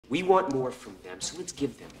We want more from them, so let's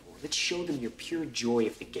give them more. Let's show them your pure joy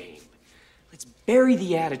of the game. Let's bury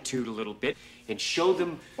the attitude a little bit and show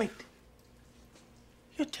them... Wait.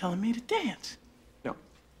 You're telling me to dance? No.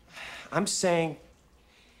 I'm saying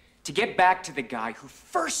to get back to the guy who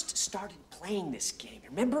first started playing this game.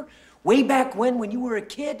 Remember? Way back when you were a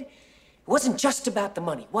kid? It wasn't just about the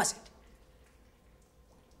money, was it?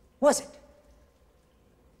 Was it?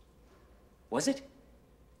 Was it?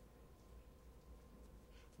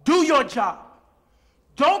 Do your job.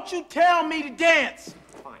 Don't you tell me to dance.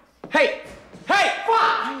 Fine. Hey! Hey! Fine!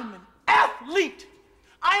 I am an athlete.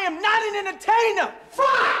 I am not an entertainer.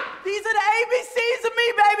 Fine! These are the ABCs of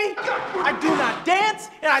me, baby. I do not dance,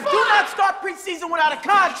 and I do not start preseason without a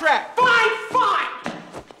contract. Fine!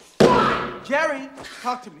 Fine! Jerry,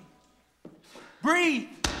 talk to me. Breathe.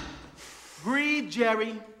 Breathe,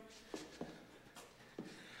 Jerry.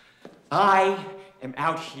 I am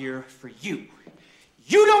out here for you.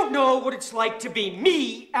 You don't know what it's like to be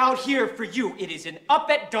me out here for you. It is an up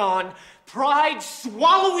at dawn,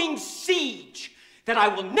 pride-swallowing siege that I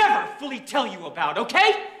will never fully tell you about,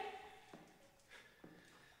 okay?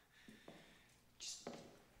 Just,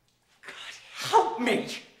 God, help me.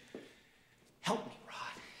 Help me,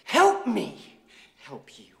 Rod. Help me. Help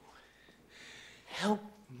you. Help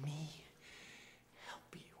me.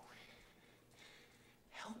 Help you.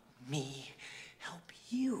 Help me. Help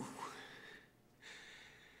you.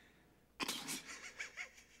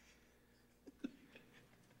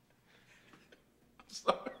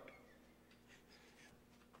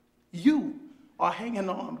 You are hanging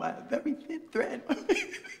on by a very thin thread.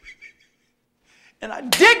 And I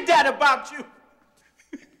dig that about you.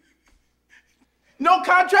 No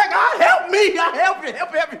contract, help me. I help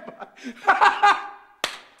everybody.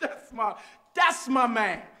 That's my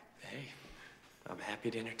man. Hey, I'm happy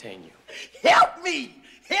to entertain you. Help me.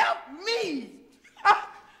 Help me. I'll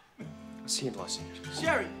see you in Los Angeles.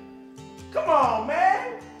 Jerry, come on,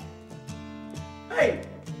 man. Hey,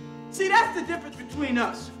 see, that's the difference between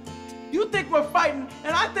us. You think we're fighting,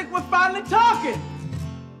 and I think we're finally talking.